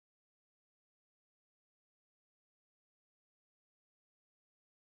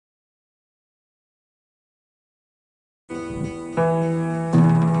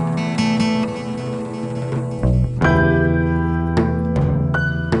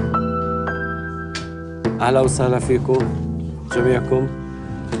أهلا وسهلا فيكم جميعكم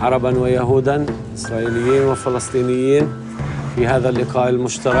عرباً ويهوداً إسرائيليين وفلسطينيين في هذا اللقاء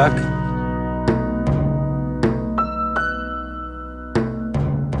المشترك.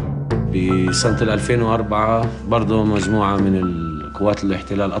 بسنة 2004 برضو مجموعة من القوات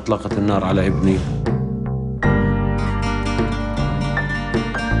الاحتلال أطلقت النار على ابني.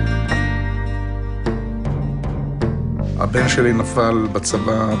 הבן שלי נפל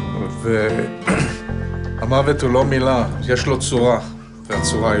בצבא, והמוות הוא לא מילה, יש לו צורה,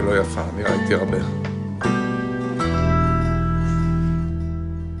 והצורה היא לא יפה, אני ראיתי הרבה.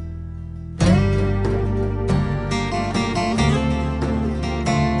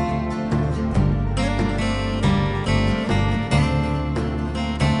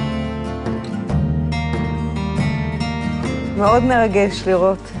 מאוד מרגש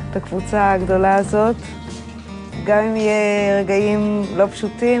לראות את הקבוצה הגדולה הזאת, גם אם יהיה רגעים לא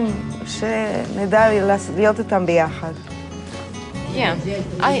פשוטים, שנדע להיות איתם ביחד. Yeah,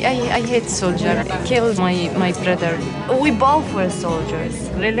 I hate soldiers. I killed my brother. We both were soldiers,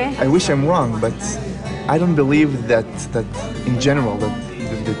 really. I wish I'm wrong, but I don't believe that in general, that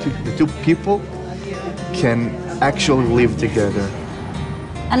the two people can actually live together.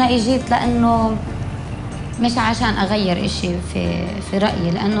 أنا إجيت لأنه مش عشان أغير إشي في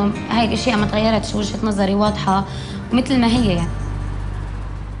رأيي، لأنه هاي الأشياء ما تغيرتش، وجهة نظري واضحة ومثل ما هي يعني.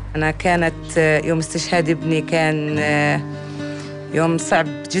 أنا كانت يوم استشهاد ابني كان يوم صعب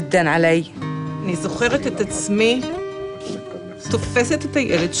جداً علي. אני זוכרת את עצמי, תופסת את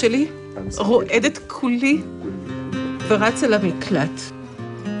הילד שלי, רועדת כולי ורצה למקלט.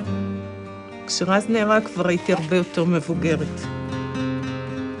 כשרז נהרג כבר הייתי הרבה יותר מבוגרת.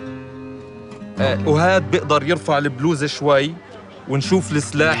 وهاد بيقدر يرفع البلوزة شوي ونشوف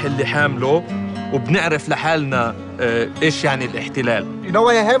السلاح اللي حامله وبنعرف لحالنا إيش يعني الاحتلال. You know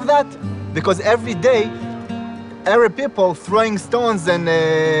why I have that? Because every day Arab people throwing stones and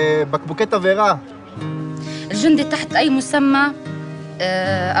بكبوكي تبعرة. الجندي تحت أي مسمى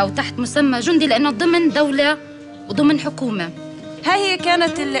أو تحت مسمى جندي لأنه ضمن دولة وضمن حكومة. هاي هي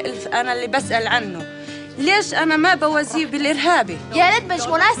كانت أنا اللي بسأل عنه. ليش أنا ما بوزيه بالإرهابي؟ ילד בן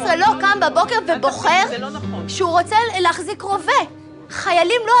 18 לא קם בבוקר ובוחר שהוא רוצה להחזיק רובה.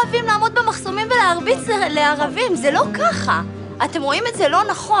 חיילים לא אוהבים לעמוד במחסומים ולהרביץ לערבים, זה לא ככה. אתם רואים את זה לא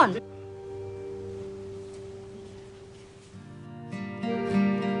נכון.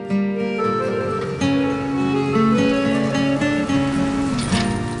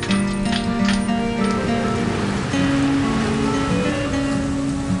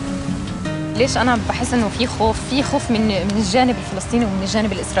 ليش أنا بحس إنه في خوف من الجانب الفلسطيني ومن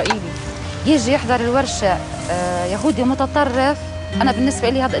الجانب الإسرائيلي. يجي يحضر الورشة يهودي متطرف، أنا بالنسبة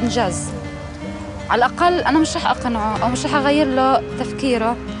لي هذا إنجاز. على الأقل أنا مش رح أقنعه أو مش رح أغير له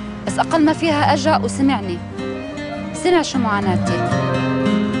تفكيره، بس أقل ما فيها أجا وسمعني، سمع شو معاناتي.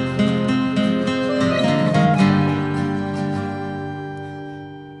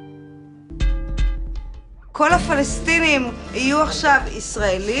 כל הפלסטינים יהיו עכשיו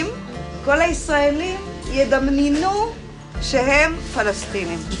ישראלים, כל הישראלים ידמיינו שהם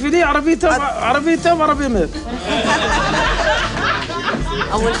פלסטינים. בשבילי ערבי טוב, ערבי מת.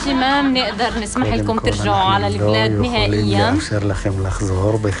 أول شيء ما بنقدر نسمح لكم ترجعوا على البلاد نهائياً.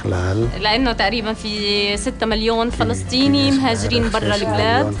 لأنه تقريباً في 6 مليون فلسطيني مهاجرين برا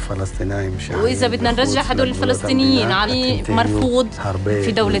البلاد. وإذا بدنا نرجع هدول الفلسطينيين على مرفوض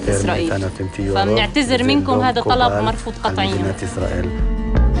في دولة إسرائيل. فبنعتذر منكم، هذا طلب مرفوض قطعياً.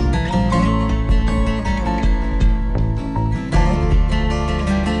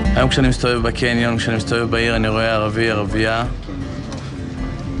 היום כשאני מסתובב בקניון, כשאני מסתובב בעיר, אני רואה ערבי, ערבייה.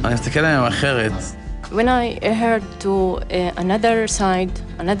 אני מסתכל עליהם אחרת. When I heard to another side,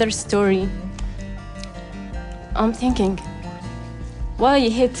 another story, I'm thinking, why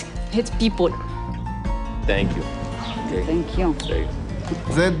hate people? Thank you. Thank you.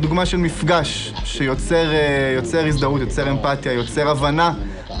 זה דוגמה של מפגש שיוצר הזדהות, יוצר אמפתיה, יוצר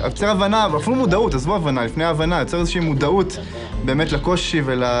הבנה, אפילו מודעות, עזבו הבנה, לפני ההבנה, יוצר איזושהי מודעות באמת לקושי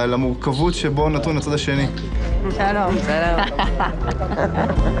ולמורכבות שבו נתון לצד השני. שלום, שלום.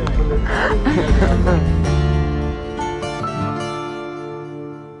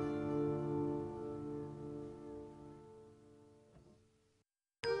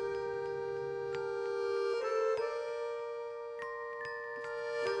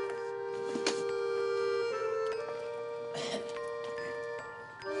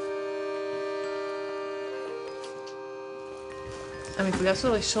 המפגש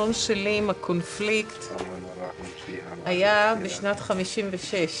הראשון שלי עם הקונפליקט היה בשנת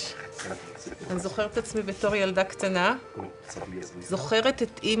 56. אני זוכרת את עצמי בתור ילדה קטנה, זוכרת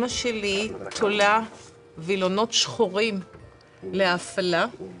את אימא שלי תולה וילונות שחורים להפעלה,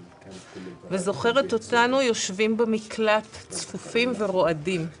 וזוכרת אותנו יושבים במקלט צפופים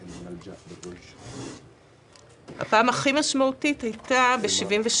ורועדים. הפעם הכי משמעותית הייתה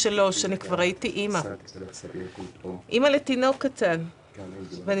ב-73, אני כבר הייתי אימא. אימא לתינוק קטן,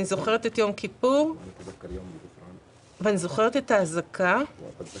 ואני זוכרת את יום כיפור, ואני זוכרת את האזעקה,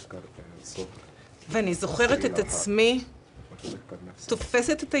 ואני זוכרת את עצמי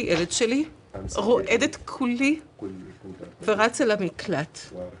תופסת את הילד שלי, רועדת כולי, ורצה למקלט.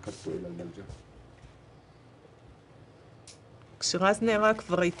 כשרז נהרג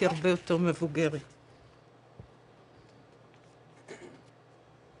כבר הייתי הרבה יותר מבוגרת.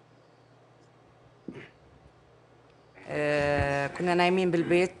 كنا نايمين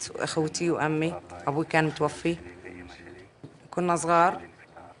بالبيت واخوتي وامي ابوي كان متوفي كنا صغار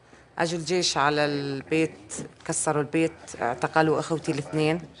اجوا الجيش على البيت كسروا البيت اعتقلوا اخوتي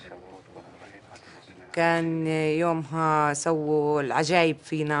الاثنين كان يومها سووا العجايب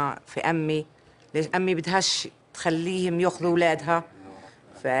فينا في امي ليش امي بدهاش تخليهم ياخذوا اولادها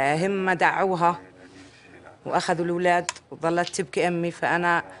فهم دعوها واخذوا الاولاد وظلت تبكي امي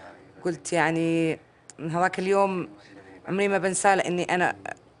فانا قلت يعني من هذاك اليوم عمري ما بنساه لاني انا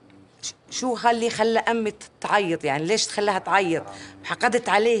شو خلى امي تعيط يعني ليش تخليها تعيط حقدت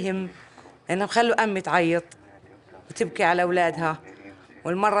عليهم لانهم خلوا امي تعيط وتبكي على اولادها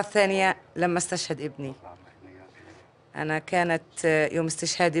والمره الثانيه لما استشهد ابني انا كانت يوم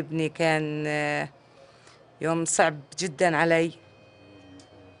استشهاد ابني كان يوم صعب جدا علي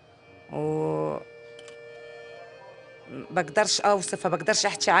و بقدرش اوصفه بقدرش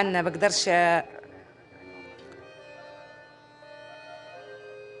احكي عنه بقدرش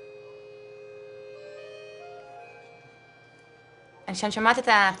כשאני שומעת את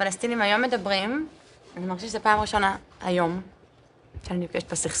הפלסטינים היום מדברים, אני מרגישה שזו פעם ראשונה היום, שאני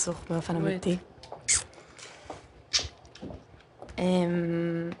נפגשת בסכסוך באופן אמיתי.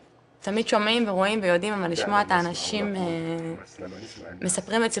 תמיד שומעים ורואים ויודעים, אבל לשמוע את האנשים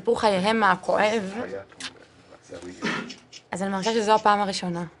מספרים את סיפור חייהם הכואב, אז אני מרגישה שזו הפעם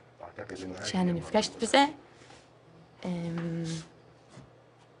הראשונה שאני נפגשת בזה.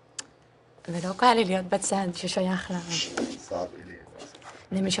 ולא קל לי להיות בצד ששייך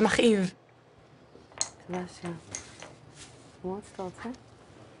למי שמכאיב. תודה שם. מאוד שאתה רוצה?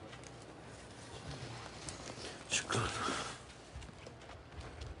 شكرا.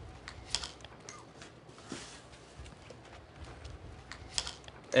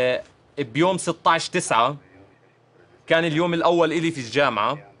 بيوم 16/9 كان اليوم الأول إلي في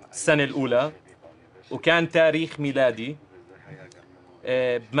الجامعة السنة الأولى وكان تاريخ ميلادي.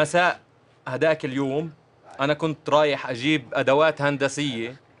 بمساء هداك اليوم أنا كنت رايح أجيب أدوات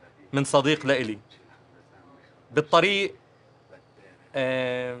هندسية من صديق لإلي. بالطريق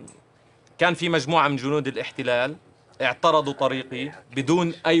كان في مجموعة من جنود الاحتلال اعترضوا طريقي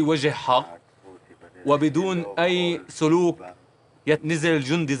بدون أي وجه حق وبدون أي سلوك. نزل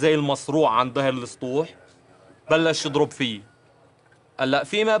الجندي زي المصروع عن ظهر السطوح بلش يضرب فيه. هلا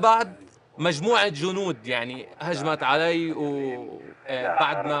فيما بعد مجموعة جنود يعني هجمت علي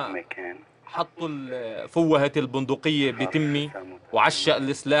وبعد ما حطوا فوهة البندقية بتمي وعشق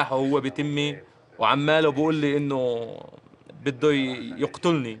السلاح وهو بتمي وعماله بقول لي إنه بده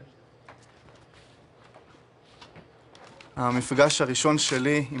يقتلني. המפגש הראשון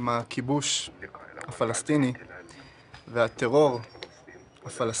שלי עם הכיבוש הפלסטיני והטרור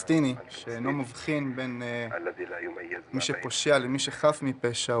הפלסטיני, שאינו מבחין בין מי שפושע למי שחף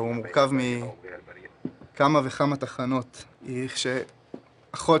מפשע, הוא מורכב מכמה וכמה תחנות. היא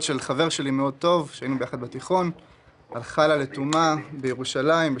שאחות של חבר שלי מאוד טוב, שהיינו ביחד בתיכון, הלכה לה לתומה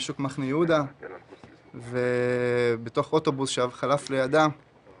בירושלים, בשוק מחנה יהודה, ובתוך אוטובוס שחלף לידה,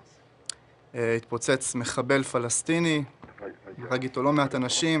 התפוצץ מחבל פלסטיני, הרג איתו לא מעט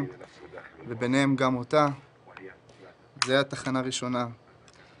אנשים, וביניהם גם אותה. זו הייתה תחנה ראשונה.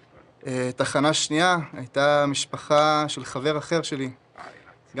 תחנה שנייה הייתה משפחה של חבר אחר שלי,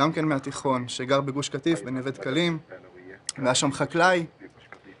 גם כן מהתיכון, שגר בגוש קטיף, בנווה דקלים, והיה שם חקלאי,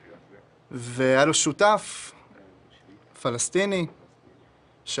 והיה לו שותף פלסטיני,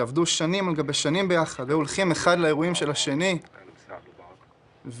 שעבדו שנים על גבי שנים ביחד, והיו הולכים אחד לאירועים של השני,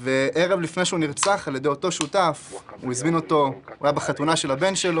 וערב לפני שהוא נרצח על ידי אותו שותף, הוא הזמין אותו, הוא היה בחתונה של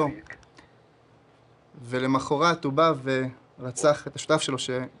הבן שלו, ולמחרת הוא בא ורצח את השותף שלו,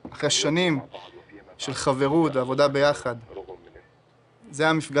 שאחרי שנים של חברות ועבודה ביחד. זה היה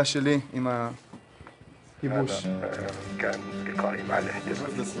המפגש שלי עם כיבוש. كان لقائي مع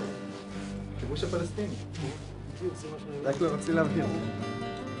الاحتلال. כיבוש הפלסטיני. רק לא רציתי להבהיר.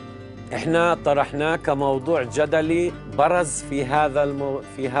 احنا طرحناه كموضوع جدلي برز في هذا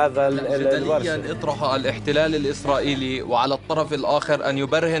الورشة. جدليا اطرح الاحتلال الإسرائيلي وعلى الطرف الآخر أن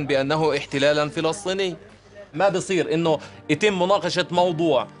يبرهن بأنه احتلالا فلسطيني. ما بصير إنه يتم مناقشة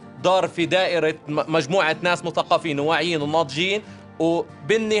موضوع دار في دائرة مجموعة ناس مثقفين وواعيين وناضجين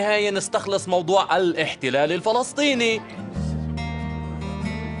وبالنهاية نستخلص موضوع الاحتلال الفلسطيني.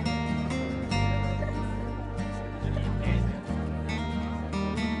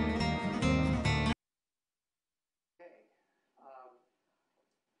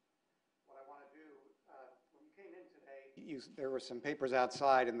 There were some papers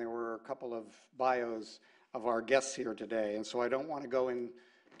outside and there were a couple of bios of our guests here today, and so I don't want to go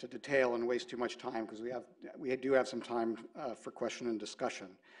into detail and waste too much time because we do have some time for question and discussion.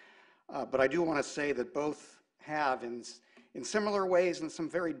 But I do want to say that both have, in similar ways and some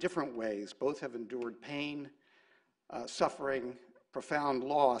very different ways, both have endured pain, suffering, profound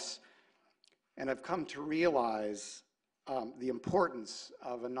loss, and have come to realize the importance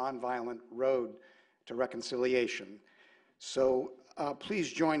of a nonviolent road to reconciliation. So please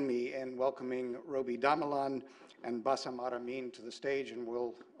join me in welcoming Robi Damalan and Bassam Aramin to the stage, and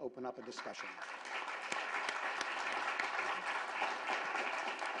we'll open up a discussion.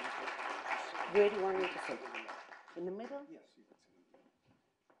 Where do you want me to sit? In the middle? Yes, you can sit in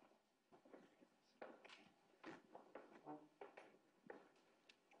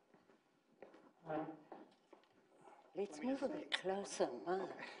the middle. Let's move a bit closer, man.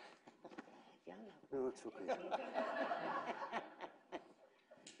 No, it's okay.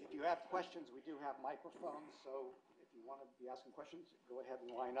 If you have questions, we do have microphones, so if you want to be asking questions, go ahead and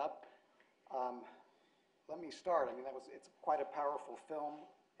line up. Let me start. I mean, it's quite a powerful film,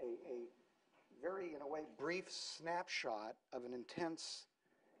 a very, in a way, brief snapshot of an intense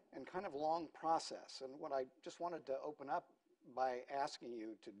and kind of long process. And what I just wanted to open up by asking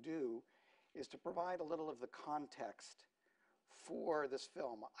you to do is to provide a little of the context for this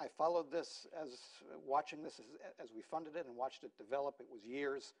film. I followed this watching this as we funded it and watched it develop. It was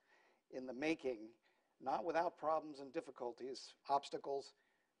years in the making, not without problems and difficulties, obstacles.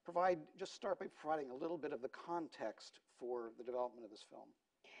 Just start by providing a little bit of the context for the development of this film.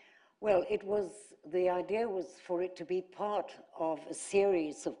 Well, the idea was for it to be part of a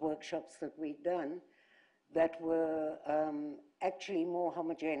series of workshops that we'd done that were actually more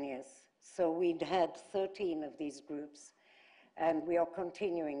homogeneous. So we'd had 13 of these groups, and we are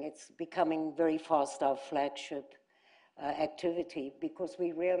continuing. It's becoming very fast our flagship activity because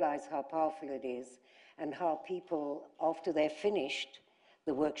we realize how powerful it is and how people, after they're finished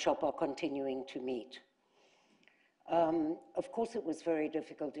the workshop, are continuing to meet. Of course, it was very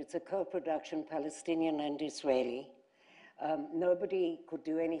difficult. It's a co-production, Palestinian and Israeli. Nobody could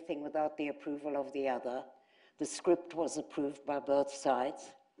do anything without the approval of the other. The script was approved by both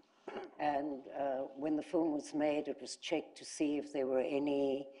sides. And when the film was made, it was checked to see if there were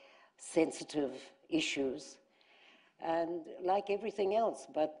any sensitive issues. And like everything else,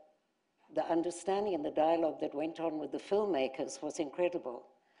 but the understanding and the dialogue that went on with the filmmakers was incredible.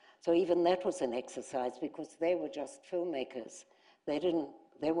 So even that was an exercise because they were just filmmakers.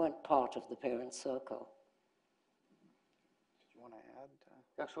 They weren't part of the parent circle. Did you want to add?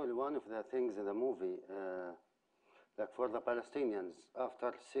 Actually, one of the things in the movie, like for the Palestinians,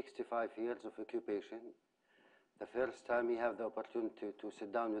 after 65 years of occupation, the first time he have the opportunity to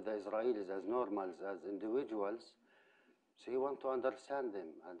sit down with the Israelis as normals, as individuals, so he want to understand them,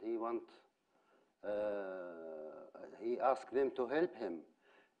 and he asked them to help him.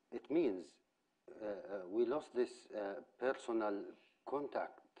 It means we lost this personal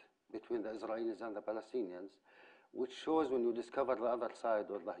contact between the Israelis and the Palestinians, which shows when you discover the other side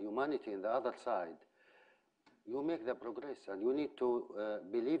or the humanity in the other side, you make the progress, and you need to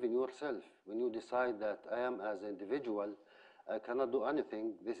believe in yourself. When you decide that I am as an individual, I cannot do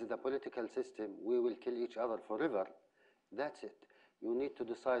anything, this is the political system, we will kill each other forever, that's it. You need to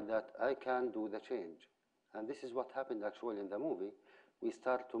decide that I can do the change. And this is what happened actually in the movie. We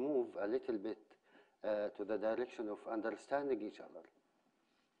start to move a little bit to the direction of understanding each other.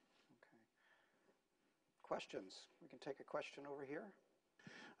 Okay. Questions? We can take a question over here.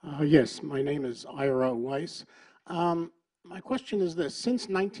 Yes, my name is Ira Weiss. My question is this: since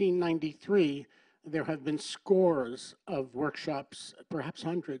 1993, there have been scores of workshops, perhaps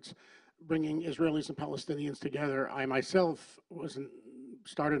hundreds, bringing Israelis and Palestinians together. I myself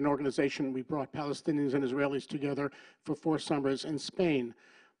started an organization. We brought Palestinians and Israelis together for 4 summers in Spain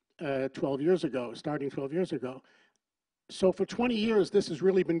 12 years ago, starting 12 years ago. So for 20 years, this has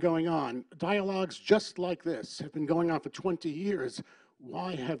really been going on. Dialogues just like this have been going on for 20 years.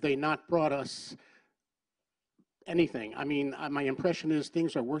 Why have they not brought us anything? I mean, my impression is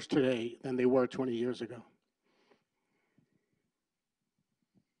things are worse today than they were 20 years ago.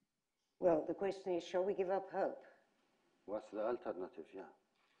 Well, the question is, shall we give up hope? What's the alternative? Yeah.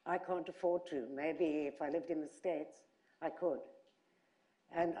 I can't afford to. Maybe if I lived in the States, I could.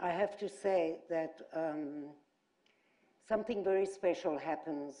 And I have to say that something very special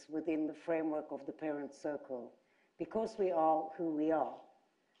happens within the framework of the parent circle. Because we are who we are,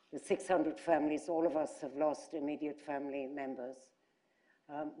 the 600 families, all of us have lost immediate family members.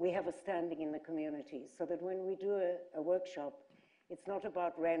 We have a standing in the community so that when we do a workshop, it's not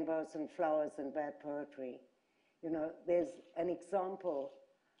about rainbows and flowers and bad poetry. You know, there's an example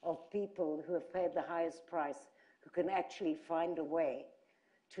of people who have paid the highest price, who can actually find a way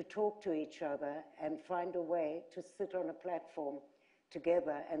to talk to each other and find a way to sit on a platform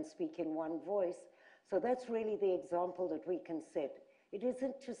together and speak in one voice. So that's really the example that we can set. It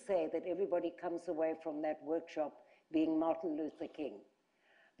isn't to say that everybody comes away from that workshop being Martin Luther King.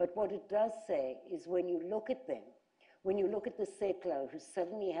 But what it does say is when you look at them, when you look at the settler who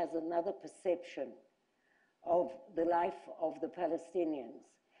suddenly has another perception of the life of the Palestinians,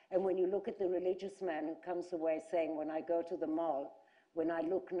 and when you look at the religious man who comes away saying, when I go to the mall, when I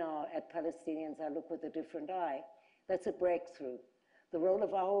look now at Palestinians, I look with a different eye, that's a breakthrough. The role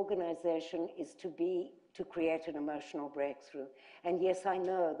of our organization is to create an emotional breakthrough. And yes, I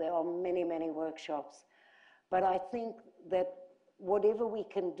know there are many, many workshops, but I think that whatever we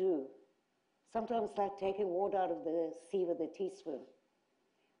can do, sometimes like taking water out of the sea with a teaspoon,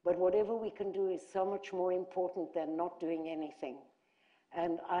 but whatever we can do is so much more important than not doing anything.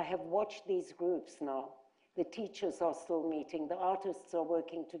 And I have watched these groups now. The teachers are still meeting, the artists are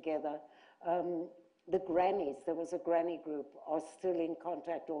working together. The grannies, there was a granny group, are still in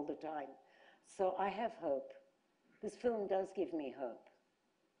contact all the time. So I have hope. This film does give me hope.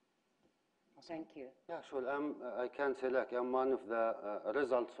 Thank you. Yeah, sure. I can say like I'm one of the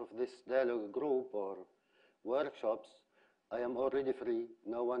results of this dialogue group or workshops. I am already free.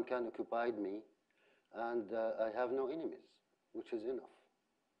 No one can occupy me. And I have no enemies, which is enough.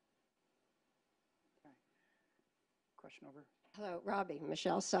 Okay. Question over. Hello, Robbie.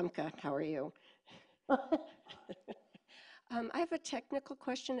 Michelle Sumka. How are you? I have a technical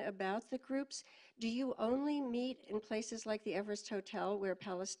question about the groups. Do you only meet in places like the Everest Hotel where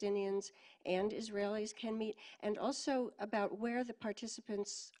Palestinians and Israelis can meet? And also about where the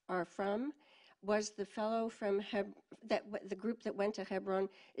participants are from. Was the fellow from the group that went to Hebron,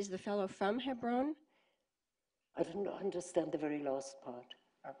 is the fellow from Hebron? I don't understand the very last part.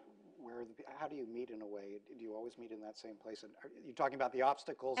 How do you meet in a way? Do you always meet in that same place? And are you talking about the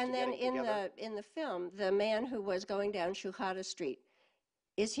obstacles and to then getting together? in the film, the man who was going down Shuhada Street,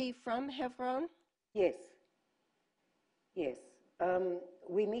 is he from Hebron? Yes. Yes.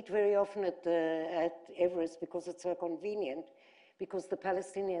 We meet very often at Everest because it's so convenient, because the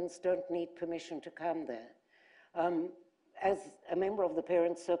Palestinians don't need permission to come there. As a member of the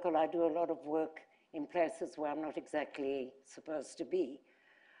Parent Circle, I do a lot of work in places where I'm not exactly supposed to be.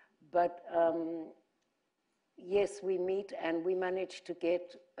 But yes, we meet and we manage to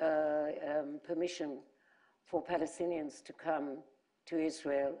get permission for Palestinians to come to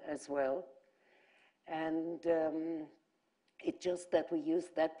Israel as well. And it's just that we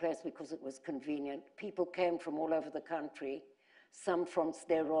used that place because it was convenient. People came from all over the country, some from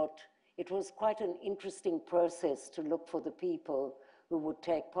Sderot. It was quite an interesting process to look for the people who would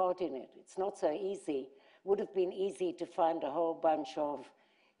take part in it. It's not so easy. It would have been easy to find a whole bunch of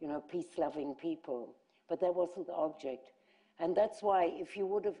peace-loving people, but that wasn't the object. And that's why if we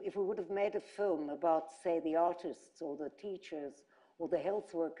would have made a film about, say, the artists or the teachers or the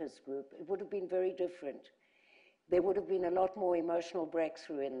health workers group, it would have been very different. There would have been a lot more emotional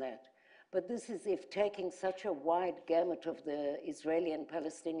breakthrough in that. But this is if taking such a wide gamut of the Israeli and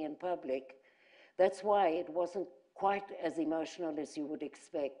Palestinian public, that's why it wasn't quite as emotional as you would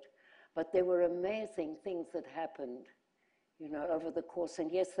expect. But there were amazing things that happened over the course,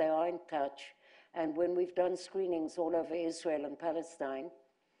 and yes, they are in touch. And when we've done screenings all over Israel and Palestine,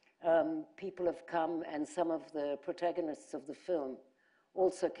 people have come, and some of the protagonists of the film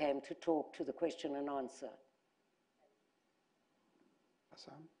also came to talk to the question and answer.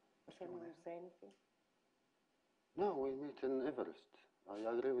 Hassan? Can you say anything? No, we meet in Everest.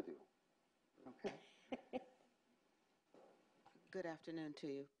 I agree with you. Okay. Good afternoon to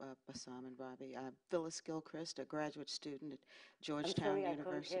you, Bassam and Robbie. I'm Phyllis Gilchrist, a graduate student at Georgetown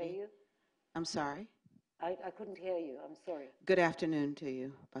University. I can't hear you. I'm sorry? I couldn't hear you, I'm sorry. Good afternoon to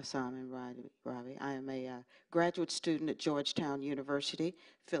you, Bassam and Ravi. I am a graduate student at Georgetown University,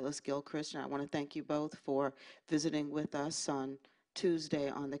 Phyllis Gilchrist, and I want to thank you both for visiting with us on Tuesday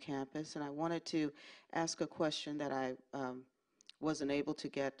on the campus. And I wanted to ask a question that I wasn't able to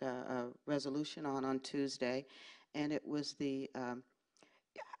get a resolution on Tuesday, and it was the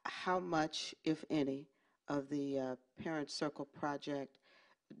how much, if any, of the Parent Circle project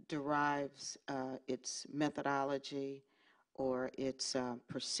derives its methodology or its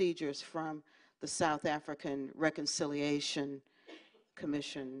procedures from the South African Reconciliation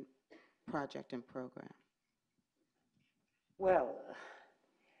Commission project and program? Well,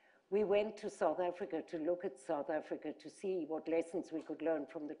 we went to South Africa to look at South Africa to see what lessons we could learn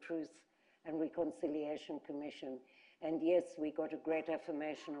from the Truth and Reconciliation Commission. And yes, we got a great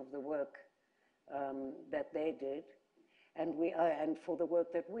affirmation of the work that they did. And for the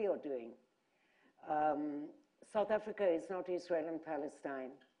work that we are doing. South Africa is not Israel and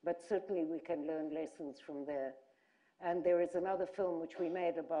Palestine, but certainly we can learn lessons from there. And there is another film which we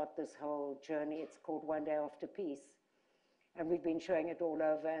made about this whole journey. It's called One Day After Peace. And we've been showing it all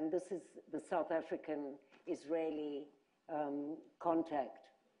over. And this is the South African-Israeli contact.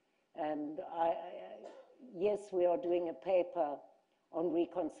 And yes, we are doing a paper on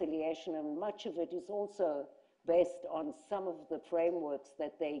reconciliation, and much of it is also based on some of the frameworks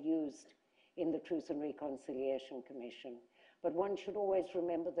that they used in the Truth and Reconciliation Commission. But one should always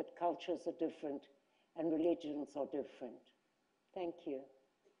remember that cultures are different and religions are different. Thank you.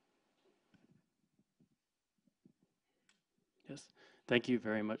 Yes, thank you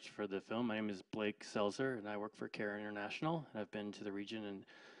very much for the film. My name is Blake Selzer, and I work for CARE International. And I've been to the region, and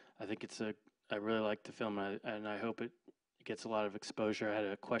I think I really like the film, and I hope it gets a lot of exposure. I had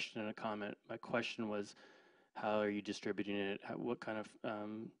a question and a comment. My question was, how are you distributing it? What kind of,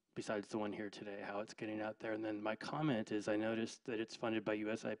 besides the one here today, how it's getting out there? And then my comment is, I noticed that it's funded by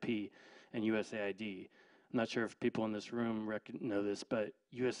USIP and USAID. I'm not sure if people in this room know this, but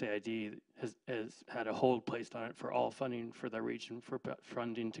USAID has had a hold placed on it for all funding for the region, for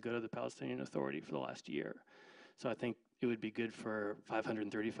funding to go to the Palestinian Authority for the last year. So I think it would be good for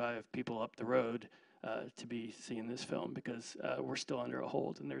 535 people up the road to be seeing this film, because we're still under a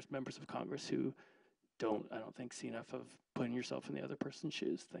hold, and there's members of Congress who I don't think, see enough of putting yourself in the other person's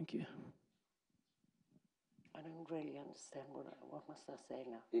shoes. Thank you. I don't really understand what must I say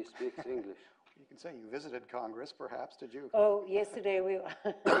now? He speaks English. You can say you visited Congress, perhaps, did you? Oh, yesterday we,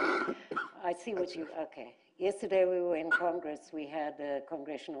 I see what you, okay. Yesterday we were in Congress. We had a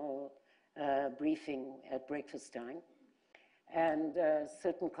congressional briefing at breakfast time. And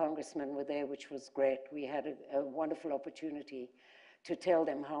certain congressmen were there, which was great. We had a wonderful opportunity to tell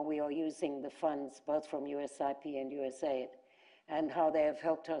them how we are using the funds, both from USIP and USAID, and how they have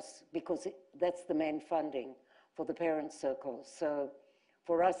helped us, because that's the main funding for the Parent Circle. So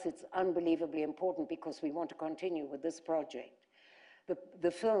for us, it's unbelievably important, because we want to continue with this project.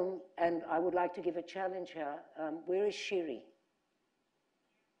 The film, and I would like to give a challenge here, where is Shiri?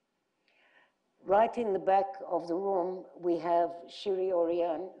 Right in the back of the room, we have Shiri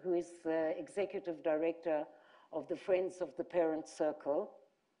Orion, who is the executive director of the Friends of the Parent Circle,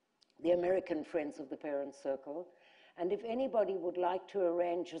 the American Friends of the Parent Circle. And if anybody would like to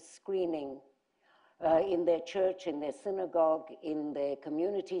arrange a screening in their church, in their synagogue, in their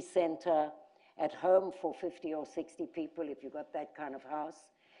community center, at home for 50 or 60 people, if you've got that kind of house,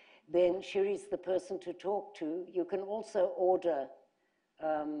 then Shiri's the person to talk to. You can also order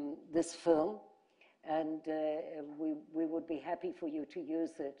this film, and we would be happy for you to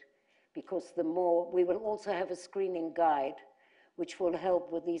use it, because we will also have a screening guide which will help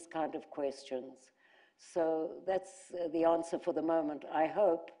with these kind of questions. So that's the answer for the moment. I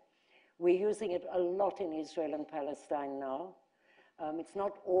hope we're using it a lot in Israel and Palestine now. It's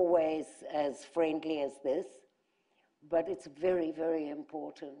not always as friendly as this, but it's very, very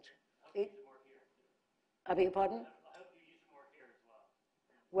important. I beg your pardon? I hope you use it more here as well.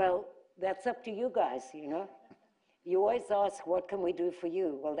 Well, that's up to you guys, you know. You always ask, what can we do for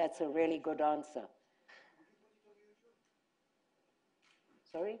you? Well, that's a really good answer.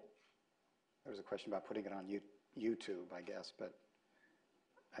 Sorry? There was a question about putting it on YouTube, I guess, but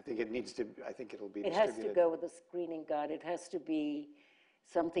I think it needs to, I think it'll be distributed. It has to go with a screening guide. It has to be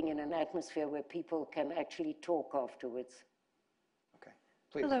something in an atmosphere where people can actually talk afterwards. Okay,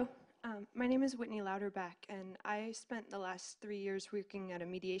 please. Hello. My name is Whitney Louderback, and I spent the last 3 years working at a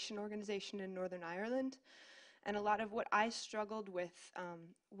mediation organization in Northern Ireland. And a lot of what I struggled with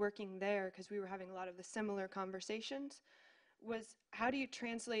working there, because we were having a lot of the similar conversations, was how do you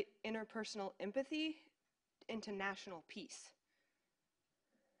translate interpersonal empathy into national peace?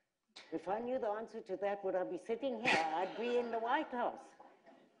 If I knew the answer to that, would I be sitting here? I'd be in the White House.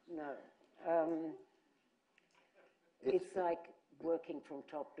 No. It's like working from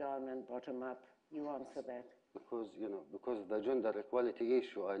top down and bottom up. You answer that. Because, you know, because of the gender equality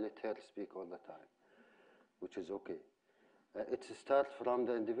issue, I let her speak all the time, which is okay. It starts from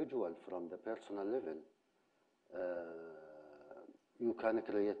the individual, from the personal level. You can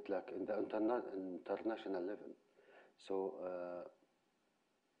create like in the international level. So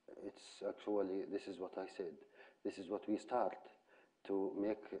it's actually, this is what I said. This is what we start to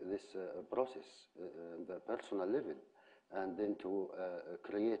make this process the personal level, and then to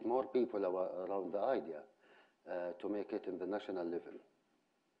create more people around the idea to make it in the national level.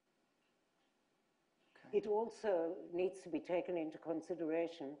 It also needs to be taken into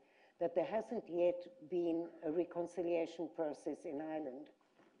consideration that there hasn't yet been a reconciliation process in Ireland.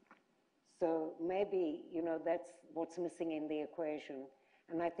 So maybe, you know, that's what's missing in the equation.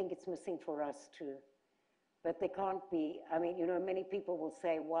 And I think it's missing for us too. But there can't be, I mean, you know, many people will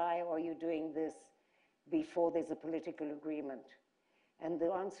say, why are you doing this before there's a political agreement? And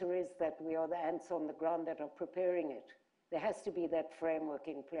the answer is that we are the ants on the ground that are preparing it. There has to be that framework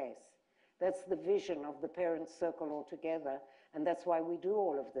in place. That's the vision of the Parents' Circle altogether, and that's why we do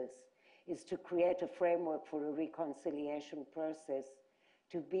all of this, is to create a framework for a reconciliation process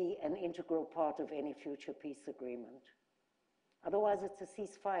to be an integral part of any future peace agreement. Otherwise, it's a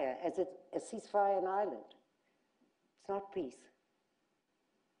ceasefire, as it's a ceasefire in Ireland. It's not peace.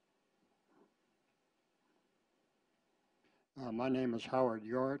 My name is Howard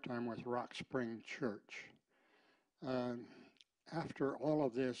Yort. I'm with Rock Spring Church. After all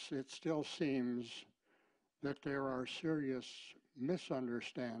of this, it still seems that there are serious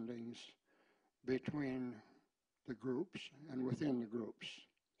misunderstandings between the groups and within the groups.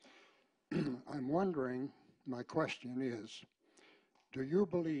 I'm wondering, my question is, do you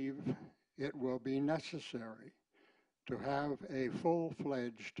believe it will be necessary to have a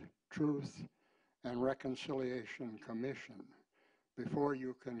full-fledged Truth and Reconciliation Commission before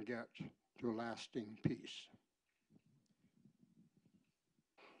you can get to lasting peace?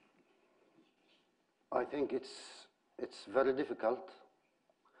 I think it's very difficult,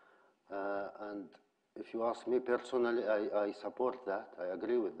 and if you ask me personally, I support that, I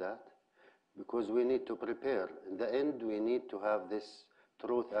agree with that, because we need to prepare. In the end, we need to have this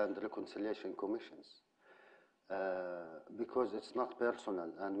Truth and Reconciliation Commissions, because it's not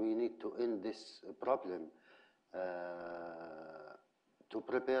personal, and we need to end this problem to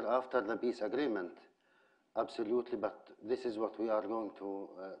prepare after the peace agreement, absolutely, but this is what we are going to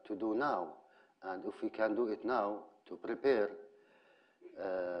do now. And if we can do it now to prepare,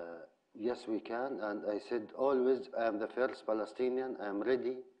 yes, we can. And I said always, I am the first Palestinian. I am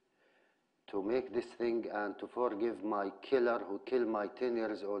ready to make this thing and to forgive my killer who killed my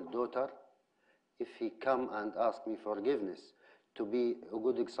 10-year-old daughter. If he come and ask me forgiveness, to be a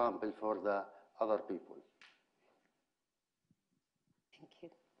good example for the other people. Thank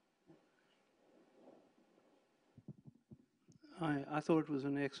you. I thought it was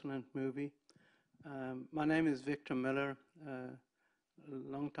an excellent movie. My name is Victor Miller,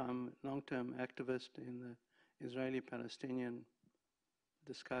 long-term activist in the Israeli-Palestinian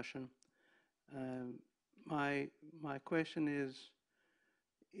discussion. My question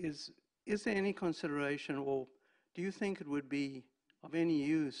is there any consideration, or do you think it would be of any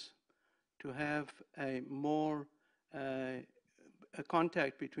use to have a more a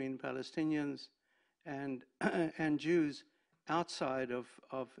contact between Palestinians and Jews outside of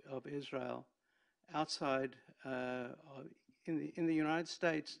Israel? Outside, in the United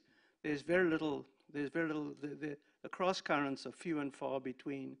States, there's very little, the cross currents are few and far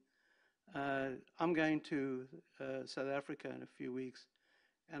between. I'm going to South Africa in a few weeks,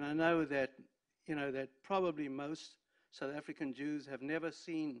 and I know that, you know, that probably most South African Jews have never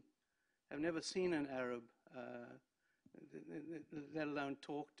seen an Arab, let alone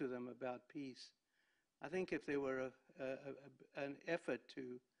talk to them about peace. I think if there were an effort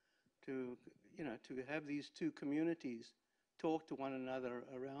to have these two communities talk to one another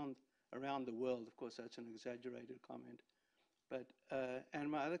around the world. Of course, that's an exaggerated comment. But and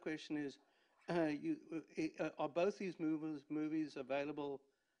my other question is, are both these movies available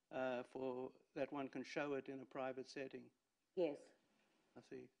for that one can show it in a private setting? Yes. I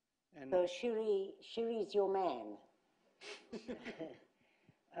see. And so Shiri's your man.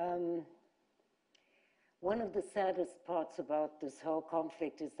 One of the saddest parts about this whole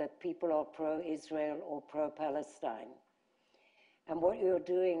conflict is that people are pro-Israel or pro-Palestine. And what you're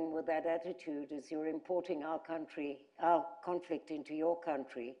doing with that attitude is you're importing our conflict into your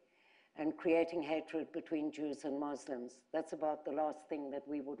country and creating hatred between Jews and Muslims. That's about the last thing that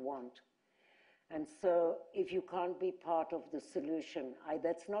we would want. And so if you can't be part of the solution,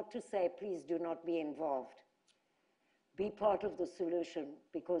 that's not to say please do not be involved. Be part of the solution,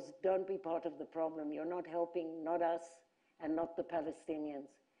 because don't be part of the problem. You're not helping, not us and not the Palestinians.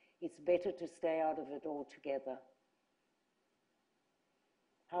 It's better to stay out of it altogether.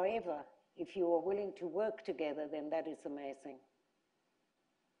 However, if you are willing to work together, then that is amazing.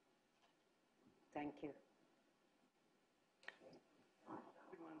 Thank you. I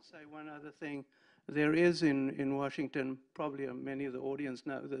want to say one other thing. There is in Washington, probably many of the audience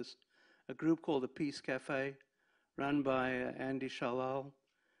know this, a group called the Peace Cafe, run by Andy Shalal.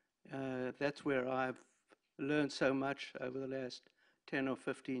 That's where I've learned so much over the last 10 or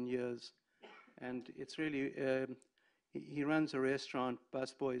 15 years. And it's really, he runs a restaurant,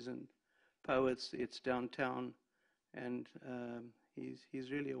 Busboys and Poets. It's downtown. And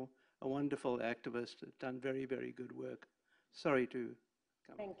he's really a wonderful activist, done very, very good work. Sorry to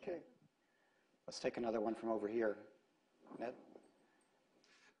come. Thank you. Let's take another one from over here. Ned?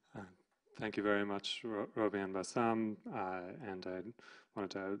 Thank you very much, Roby and Bassam. And I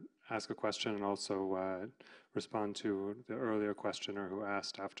wanted to ask a question and also respond to the earlier questioner who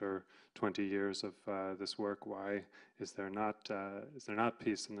asked, after 20 years of this work, why is there not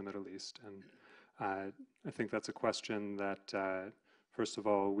peace in the Middle East? And I think that's a question that, first of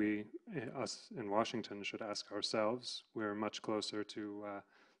all, us in Washington should ask ourselves. We're much closer to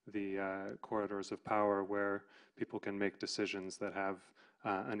the corridors of power where people can make decisions that have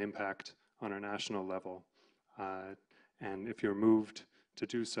an impact on a national level. And if you're moved to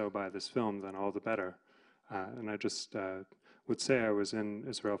do so by this film, then all the better. And I just would say I was in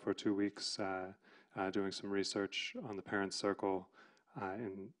Israel for 2 weeks doing some research on the Parents Circle,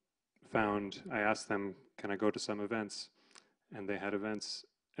 and I asked them, can I go to some events? And they had events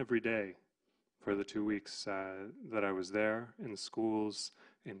every day for the 2 weeks that I was there, in schools,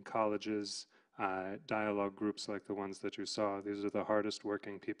 in colleges, dialogue groups like the ones that you saw. These are the hardest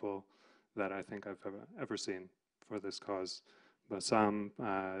working people that I think I've ever seen for this cause. Bassam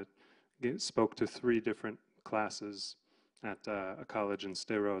spoke to 3 different classes at a college in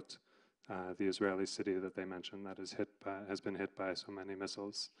Sderot, the Israeli city that they mentioned that has been hit by so many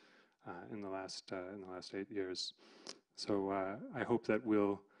missiles in the last 8 years. So I hope that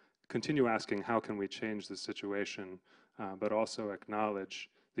we'll continue asking how can we change the situation, but also acknowledge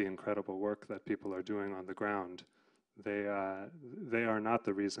the incredible work that people are doing on the ground. They are not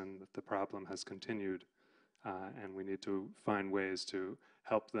the reason that the problem has continued, and we need to find ways to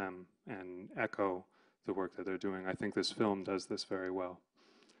help them and echo the work that they're doing. I think this film does this very well.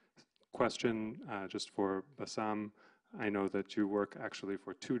 Question just for Bassam. I know that you work actually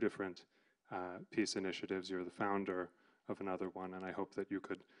for 2 different peace initiatives. You're the founder of another one, and I hope that you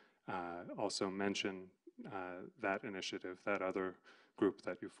could also mention that initiative, that other group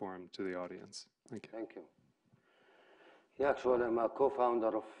that you formed, to the audience. Thank you. Thank you. Yeah, actually, I'm a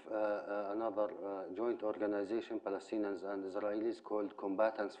co-founder of another joint organization, Palestinians and Israelis, called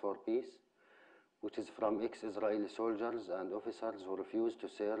Combatants for Peace, which is from ex-Israeli soldiers and officers who refused to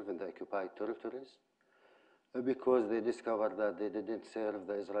serve in the occupied territories because they discovered that they didn't serve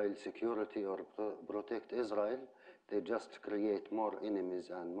the Israeli security or protect Israel. They just create more enemies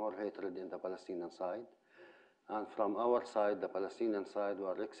and more hatred in the Palestinian side. And from our side, the Palestinian side,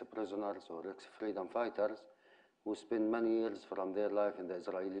 were ex-prisoners or ex-freedom fighters who spend many years from their life in the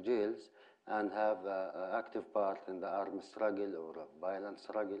Israeli jails and have an active part in the armed struggle or violent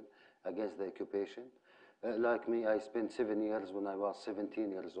struggle against the occupation. Like me, I spent 7 years when I was 17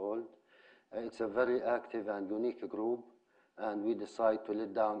 years old. It's a very active and unique group, and we decide to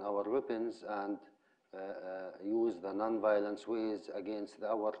let down our weapons and use the non-violence ways against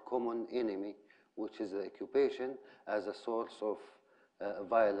our common enemy, which is the occupation, as a source of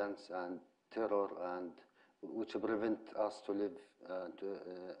violence and terror, and which prevent us to live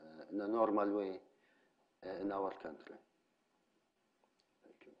in a normal way in our country.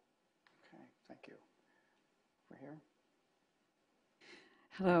 Thank you. Okay, thank you. Over here.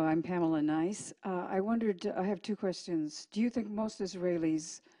 Hello, I'm Pamela Nice. I wondered, I have 2 questions. Do you think most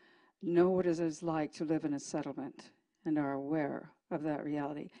Israelis know what it is like to live in a settlement and are aware of that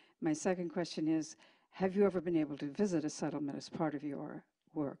reality? My second question is, have you ever been able to visit a settlement as part of your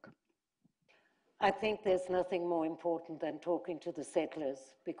work? I think there's nothing more important than talking to the settlers,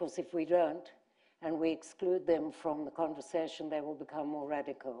 because if we don't and we exclude them from the conversation, they will become more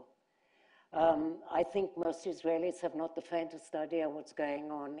radical. I think most Israelis have not the faintest idea what's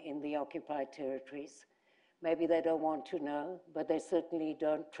going on in the occupied territories. Maybe they don't want to know, but they certainly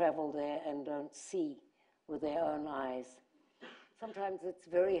don't travel there and don't see with their own eyes. Sometimes it's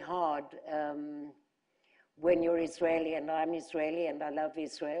very hard when you're Israeli, and I'm Israeli, and I love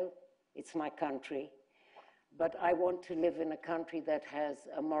Israel. It's my country. But I want to live in a country that has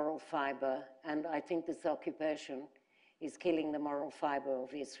a moral fiber, and I think this occupation is killing the moral fiber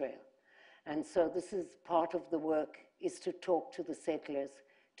of Israel. And so this is part of the work, is to talk to the settlers,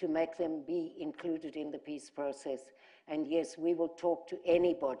 to make them be included in the peace process. And yes, we will talk to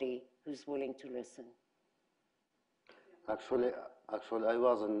anybody who's willing to listen. Actually, I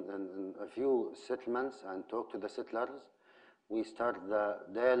was in a few settlements and talked to the settlers. We started the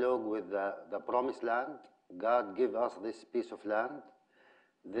dialogue with the promised land. God give us this piece of land.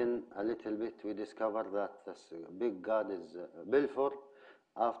 Then a little bit we discovered that this big God is Balfour.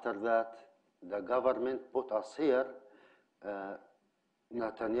 After that, the government put us here.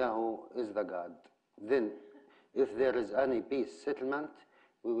 Netanyahu is the God. Then, if there is any peace settlement,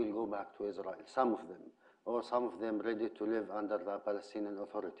 we will go back to Israel, some of them, or some of them ready to live under the Palestinian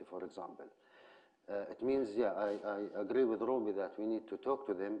Authority, for example. It means, yeah, I agree with Roby that we need to talk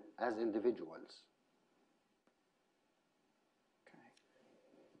to them as individuals.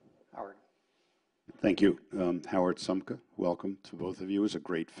 Howard. Thank you. Howard Sumka, welcome to both of you. It's a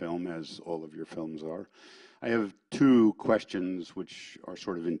great film, as all of your films are. I have two questions which are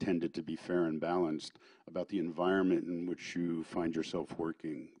sort of intended to be fair and balanced about the environment in which you find yourself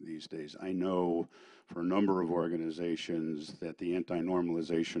working these days. I know for a number of organizations that the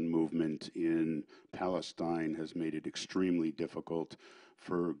anti-normalization movement in Palestine has made it extremely difficult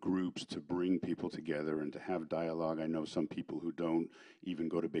for groups to bring people together and to have dialogue. I know some people who don't even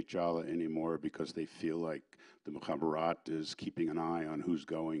go to Beit Jala anymore because they feel like the Mukhabarat is keeping an eye on who's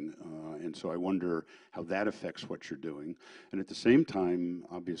going. And so I wonder how that affects what you're doing. And at the same time,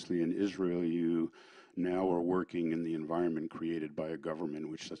 obviously in Israel, you now are working in the environment created by a government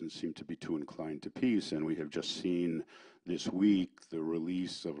which doesn't seem to be too inclined to peace. And we have just seen this week the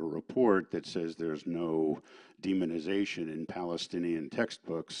release of a report that says there's no demonization in Palestinian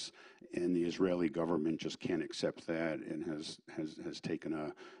textbooks, and the Israeli government just can't accept that and has taken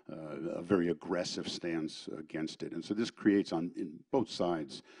a very aggressive stance against it. And so this creates in both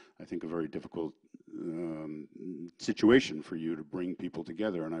sides, I think, a very difficult situation for you to bring people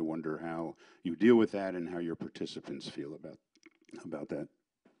together, and I wonder how you deal with that and how your participants feel about that.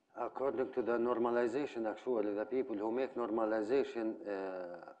 According to the normalization, actually, the people who make normalization,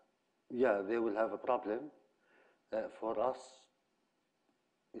 yeah, they will have a problem. For us,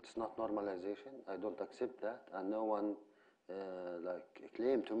 it's not normalization. I don't accept that, and no one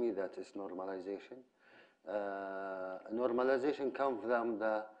claim to me that it's normalization. Normalization comes from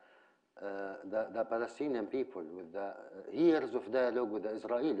the Palestinian people with the years of dialogue with the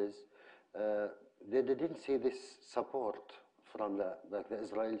Israelis. They didn't see this support from the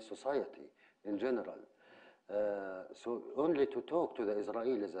Israeli society in general. So only to talk to the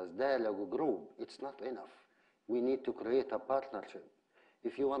Israelis as dialogue group, it's not enough. We need to create a partnership.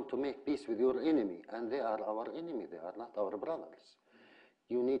 If you want to make peace with your enemy, and they are our enemy, they are not our brothers,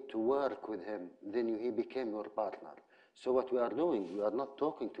 you need to work with him, then he became your partner. So what we are doing, we are not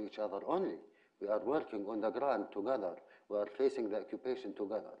talking to each other only. We are working on the ground together. We are facing the occupation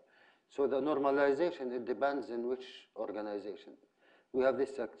together. So the normalization, it depends on which organization. We have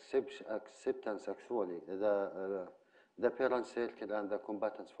this acceptance, actually, the parent circle and the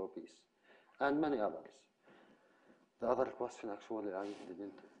combatants for peace, and many others. The other question, actually, I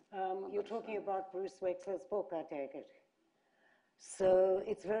didn't. You're talking about Bruce Wexler's book, I take it. So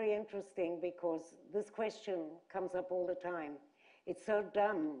it's very interesting because this question comes up all the time. It's so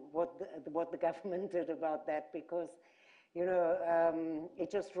dumb what the government did about that, because, you know,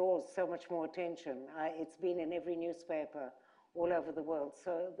 it just draws so much more attention. It's been in every newspaper all over the world.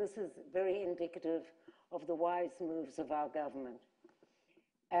 So this is very indicative of the wise moves of our government.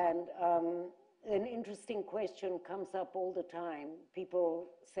 And an interesting question comes up all the time.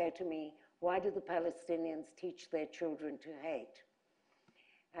 People say to me, why do the Palestinians teach their children to hate?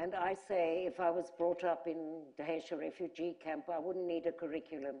 And I say, if I was brought up in Daesh, a refugee camp, I wouldn't need a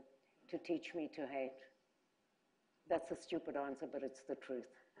curriculum to teach me to hate. That's a stupid answer, but it's the truth.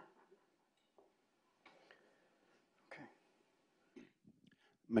 Okay.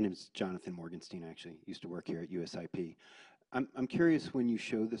 My name is Jonathan Morgenstein, actually. Used to work here at USIP. I'm curious, when you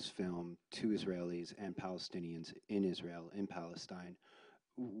show this film to Israelis and Palestinians in Israel, in Palestine,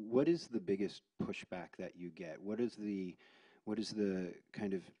 what is the biggest pushback that you get? What is the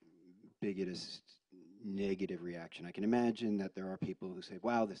kind of biggest negative reaction? I can imagine that there are people who say,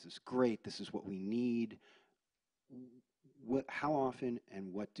 wow, this is great, this is what we need. How often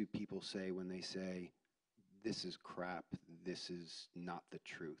and what do people say when they say, this is crap, this is not the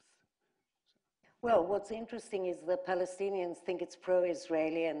truth? Well, what's interesting is the Palestinians think it's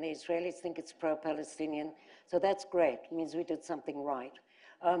pro-Israeli and the Israelis think it's pro-Palestinian. So that's great. It means we did something right.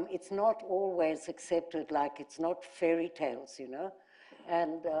 It's not always accepted, like it's not fairy tales, you know.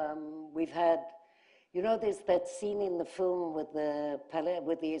 And we've had, you know, there's that scene in the film with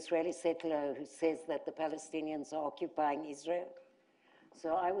the Israeli settler who says that the Palestinians are occupying Israel.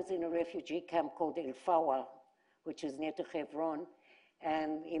 So I was in a refugee camp called El Fawa, which is near to Hebron.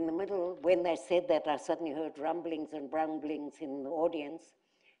 And in the middle, when they said that, I suddenly heard rumblings and rumblings in the audience,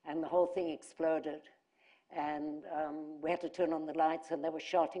 and the whole thing exploded. And we had to turn on the lights, and they were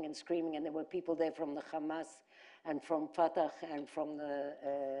shouting and screaming, and there were people there from the Hamas and from Fatah and from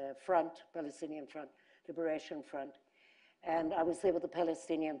the front, Palestinian Front, Liberation Front. And I was there with a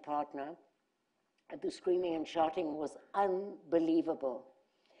Palestinian partner, and the screaming and shouting was unbelievable.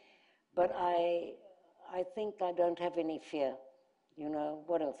 But I think I don't have any fear. You know,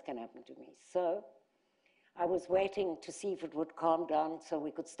 what else can happen to me? So I was waiting to see if it would calm down so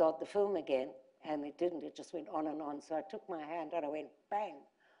we could start the film again, and it didn't. It just went on and on. So I took my hand and I went bang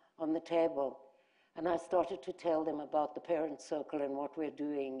on the table, and I started to tell them about the parent circle and what we're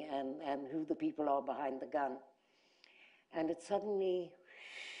doing and who the people are behind the gun. And it suddenly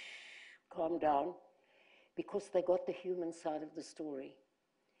calmed down because they got the human side of the story.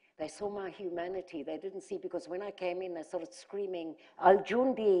 They saw my humanity. They didn't see, because when I came in, they started screaming,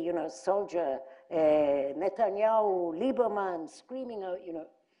 Al-Jundi, you know, soldier, Netanyahu, Lieberman, screaming, you know.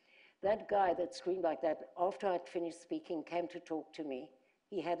 That guy that screamed like that, after I'd finished speaking, came to talk to me.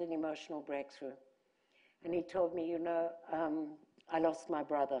 He had an emotional breakthrough. And he told me, you know, I lost my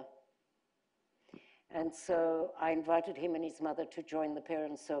brother. And so I invited him and his mother to join the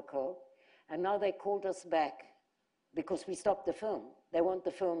parent circle. And now they called us back because we stopped the film. They want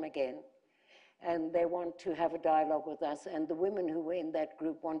the film again. And they want to have a dialogue with us. And the women who were in that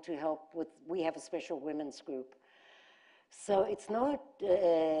group want to help with, we have a special women's group. So it's not,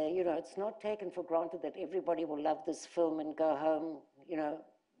 you know, it's not taken for granted that everybody will love this film and go home, you know,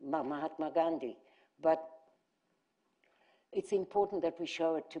 Mahatma Gandhi. But it's important that we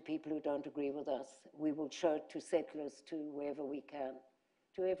show it to people who don't agree with us. We will show it to settlers, to wherever we can,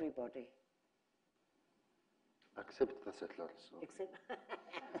 to everybody. Except the settlers. So. Except. Okay.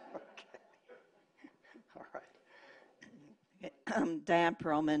 All right. Diane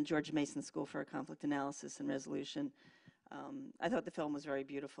Perlman, George Mason School for Conflict Analysis and Resolution. I thought the film was very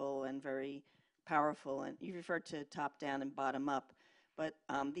beautiful and very powerful. And you referred to top down and bottom up, but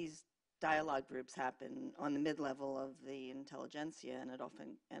these dialogue groups happen on the mid-level of the intelligentsia, and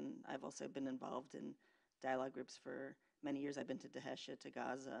I've also been involved in dialogue groups for many years. I've been to Dahesha, to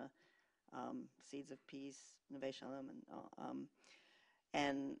Gaza, Seeds of Peace, Neve Shalom,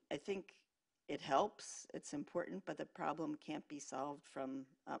 and I think it helps, it's important, but the problem can't be solved from,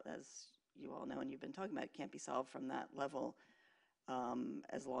 as you all know and you've been talking about, it can't be solved from that level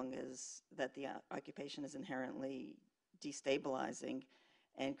as long as that the occupation is inherently destabilizing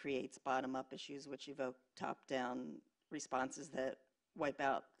and creates bottom-up issues which evoke top-down responses that wipe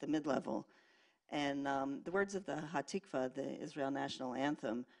out the mid-level. And the words of the Hatikva, the Israel national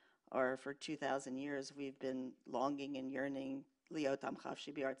anthem, are for 2,000 years we've been longing and yearning liot am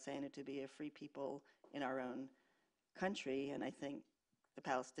chafshi b'artzeinu, to be a free people in our own country. And I think the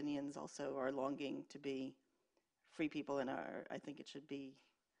Palestinians also are longing to be free people in our, I think it should be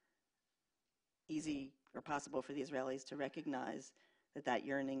easy or possible for the Israelis to recognize that that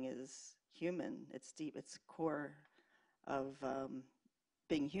yearning is human. It's deep, it's core of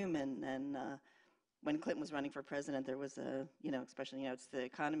being human. And when Clinton was running for president, there was a, expression, it's the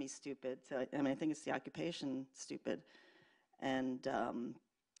economy stupid. So, I mean, I think it's the occupation stupid. And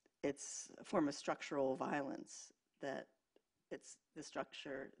it's a form of structural violence that it's the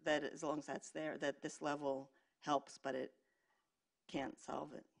structure that as long as that's there, that this level helps, but it can't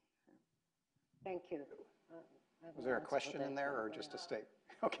solve it. Thank you. Was there a question in there or just a statement?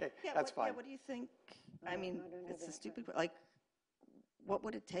 Okay, yeah, that's fine. Yeah, what do you think? I mean, it's a stupid, like, what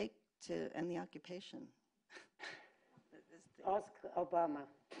would it take to end the occupation? Ask Obama.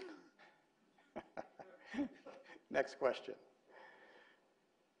 Next question.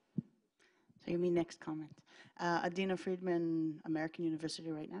 So you mean next comment. Adina Friedman, American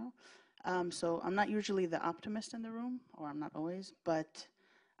University right now. So I'm not usually the optimist in the room, or I'm not always, but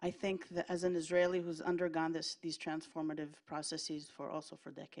I think that as an Israeli who's undergone these transformative processes also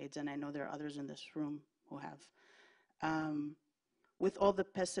for decades, and I know there are others in this room who have, with all the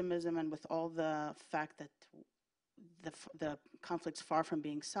pessimism and with all the fact that the conflict's far from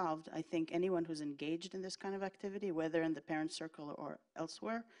being solved, I think anyone who's engaged in this kind of activity, whether in the parent circle or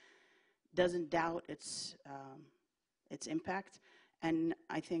elsewhere, doesn't doubt its impact. And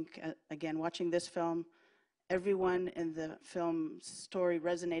I think, again, watching this film, everyone in the film's story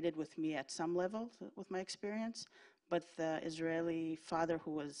resonated with me at some level with my experience, but the Israeli father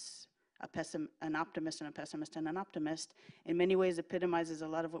who was an optimist and a pessimist and an optimist, in many ways epitomizes a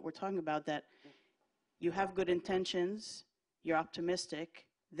lot of what we're talking about, that you have good intentions, you're optimistic,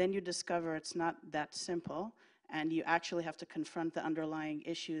 then you discover it's not that simple, and you actually have to confront the underlying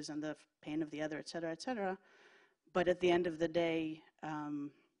issues and the pain of the other, et cetera, but at the end of the day,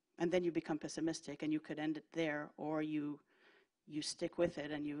 and then you become pessimistic, and you could end it there, or you stick with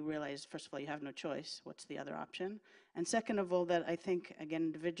it and you realize, first of all, you have no choice. What's the other option? And second of all, that I think, again,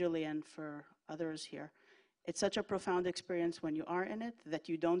 individually and for others here, it's such a profound experience when you are in it that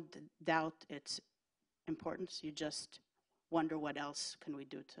you don't doubt its importance. You just wonder what else can we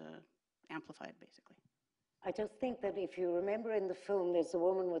do to amplify it, basically. I just think that if you remember in the film, there's a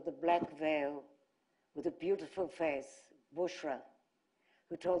woman with a black veil with a beautiful face, Bushra,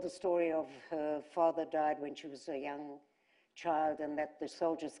 who told the story of her father died when she was a young child and that the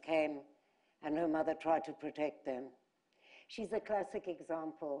soldiers came and her mother tried to protect them. She's a classic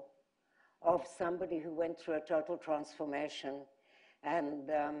example of somebody who went through a total transformation, and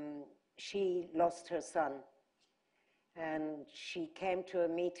she lost her son. And she came to a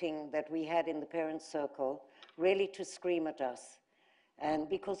meeting that we had in the parents' circle really to scream at us. And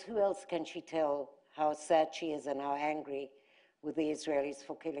because who else can she tell how sad she is and how angry with the Israelis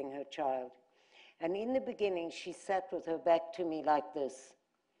for killing her child? And in the beginning, she sat with her back to me like this.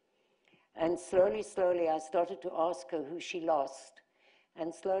 And slowly, slowly, I started to ask her who she lost.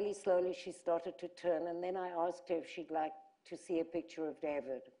 And slowly, slowly, she started to turn. And then I asked her if she'd like to see a picture of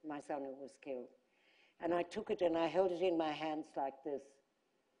David, my son who was killed. And I took it and I held it in my hands like this.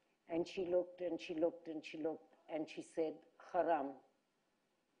 And she looked and she looked and she looked and she said, Haram.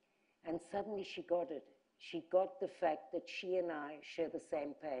 And suddenly she got it. She got the fact that she and I share the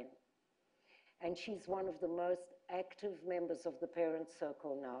same pain. And she's one of the most active members of the parents'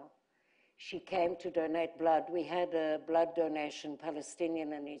 circle now. She came to donate blood. We had a blood donation,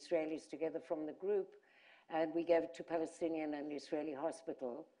 Palestinian and Israelis together from the group, and we gave it to Palestinian and Israeli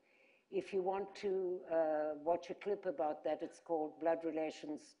hospital. If you want to watch a clip about that, it's called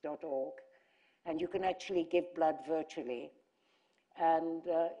bloodrelations.org, and you can actually give blood virtually. And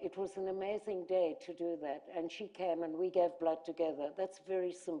it was an amazing day to do that. And she came and we gave blood together. That's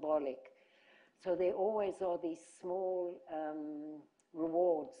very symbolic. So there always are these small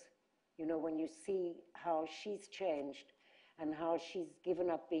rewards, you know, when you see how she's changed and how she's given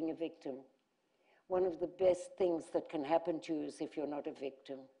up being a victim. One of the best things that can happen to you is if you're not a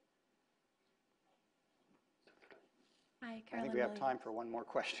victim. Hi, Carolyn. I think we have time for one more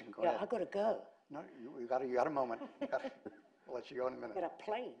question. Go yeah, ahead. I've got to go. No, you got a moment. We'll let you go in a minute. Got a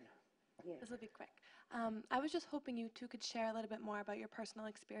plane. Yeah. This will be quick. I was just hoping you two could share a little bit more about your personal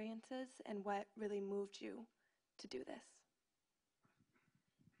experiences and what really moved you to do this.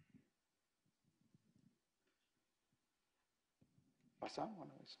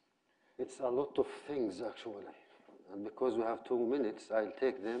 It's a lot of things, actually. And because we have 2 minutes, I'll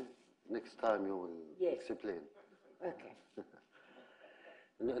take them. Next time you will explain. Okay.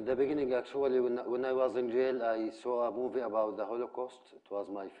 In the beginning, actually, when I was in jail, I saw a movie about the Holocaust. It was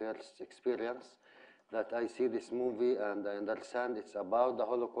my first experience that I see this movie and I understand it's about the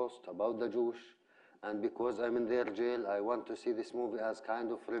Holocaust, about the Jews. And because I'm in their jail, I want to see this movie as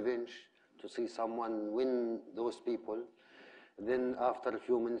kind of revenge, to see someone win those people. Then after a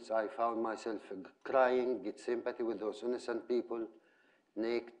few minutes, I found myself crying, get sympathy with those innocent people,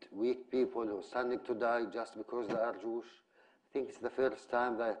 naked, weak people who are standing to die just because they are Jewish. I think it's the first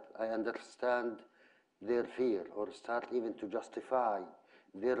time that I understand their fear or start even to justify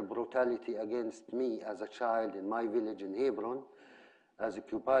their brutality against me as a child in my village in Hebron as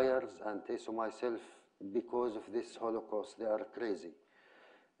occupiers, and say to myself, because of this Holocaust, they are crazy.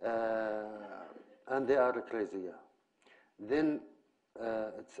 And they are crazy, yeah. Then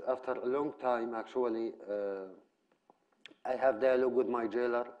it's after a long time, actually, I have dialogue with my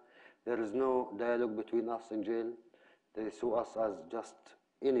jailer. There is no dialogue between us in jail. They see us as just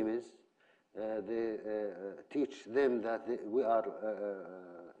enemies. They teach them that we are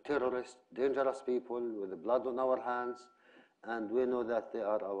terrorists, dangerous people with blood on our hands, and we know that they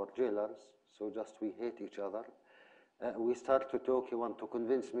are our jailers, so just we hate each other. We start to talk. He wants to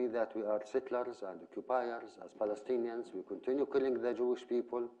convince me that we are settlers and occupiers as Palestinians. We continue killing the Jewish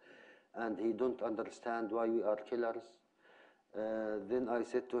people, and he don't understand why we are killers. Then I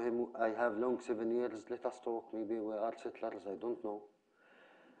said to him, I have long 7 years, let us talk, maybe we are settlers, I don't know.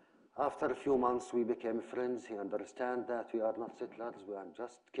 After a few months, we became friends. He understands that we are not settlers, we are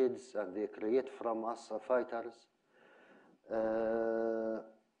just kids, and they create from us fighters.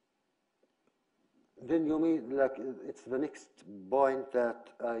 Then you mean, like, it's the next point that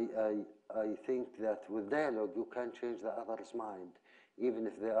I think that with dialogue you can change the other's mind, even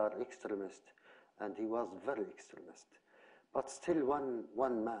if they are extremist, and he was very extremist. But still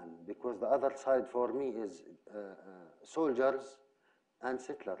one man, because the other side for me is soldiers and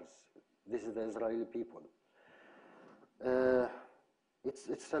settlers. This is the Israeli people.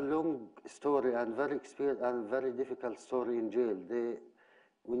 It's a long story and very difficult story in jail.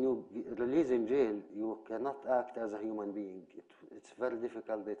 When you release in jail, you cannot act as a human being. It's very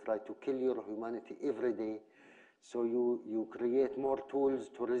difficult. They try to kill your humanity every day. So you create more tools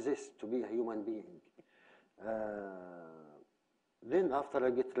to resist, to be a human being. Then after I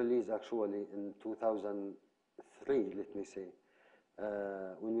get released, actually, in 2003, let me say,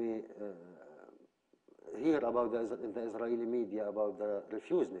 when we hear about in the Israeli media about the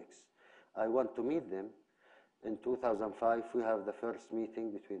refuseniks, I want to meet them. In 2005, we have the first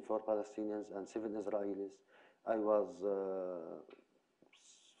meeting between 4 Palestinians and 7 Israelis. I was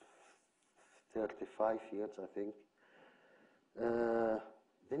 35 years, I think.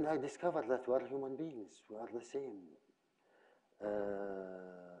 Then I discovered that we are human beings. We are the same.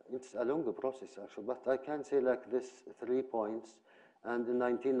 It's a longer process, actually, but I can say like this 3 points. And in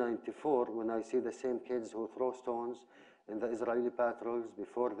 1994, when I see the same kids who throw stones in the Israeli patrols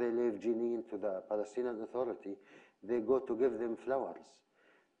before they leave Jenin to the Palestinian Authority, they go to give them flowers.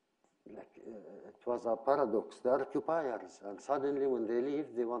 Like, it was a paradox. They are occupiers, and suddenly when they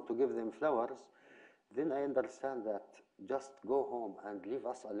leave, they want to give them flowers. Then I understand that just go home and leave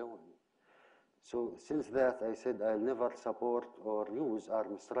us alone. So since that, I said I'll never support or use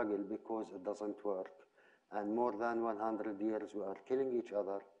armed struggle because it doesn't work. And more than 100 years, we are killing each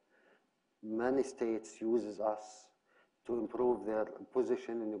other. Many states uses us to improve their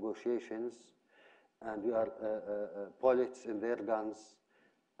position in negotiations, and we are bullets in their guns,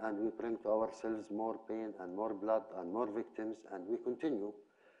 and we bring to ourselves more pain and more blood and more victims, and we continue.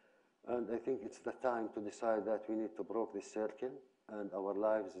 And I think it's the time to decide that we need to break this circle, and our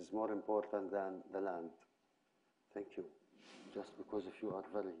lives is more important than the land. Thank you. Just because if you are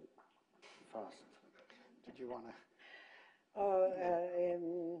very fast. Did you want to?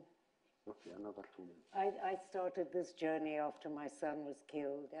 Okay, another 2 minutes. I started this journey after my son was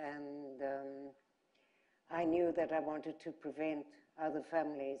killed, and I knew that I wanted to prevent other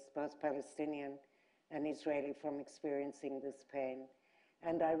families, both Palestinian and Israeli, from experiencing this pain.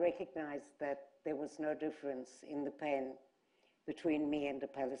 And I recognized that there was no difference in the pain between me and a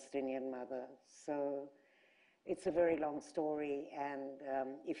Palestinian mother. So it's a very long story, and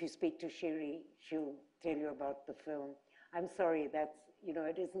if you speak to Shiri, she'll tell you about the film. I'm sorry, that's, you know,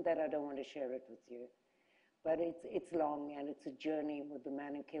 it isn't that I don't want to share it with you, but it's long, and it's a journey with the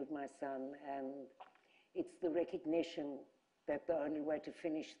man who killed my son, and it's the recognition that the only way to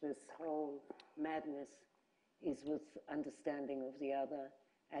finish this whole madness is with understanding of the other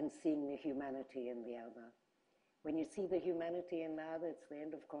and seeing the humanity in the other. When you see the humanity in the other, it's the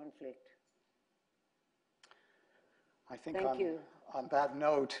end of conflict. I think Thank you. On that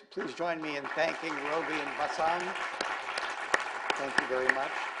note, please join me in thanking Robi and Bassam. Thank you very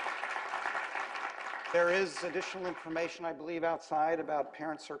much. There is additional information, I believe, outside about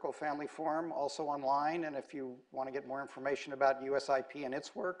Parent Circle Family Forum, also online. And if you want to get more information about USIP and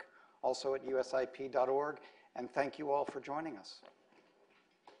its work, also at usip.org. And thank you all for joining us.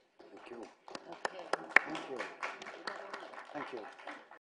 Thank you. Okay. Thank you. Thank you.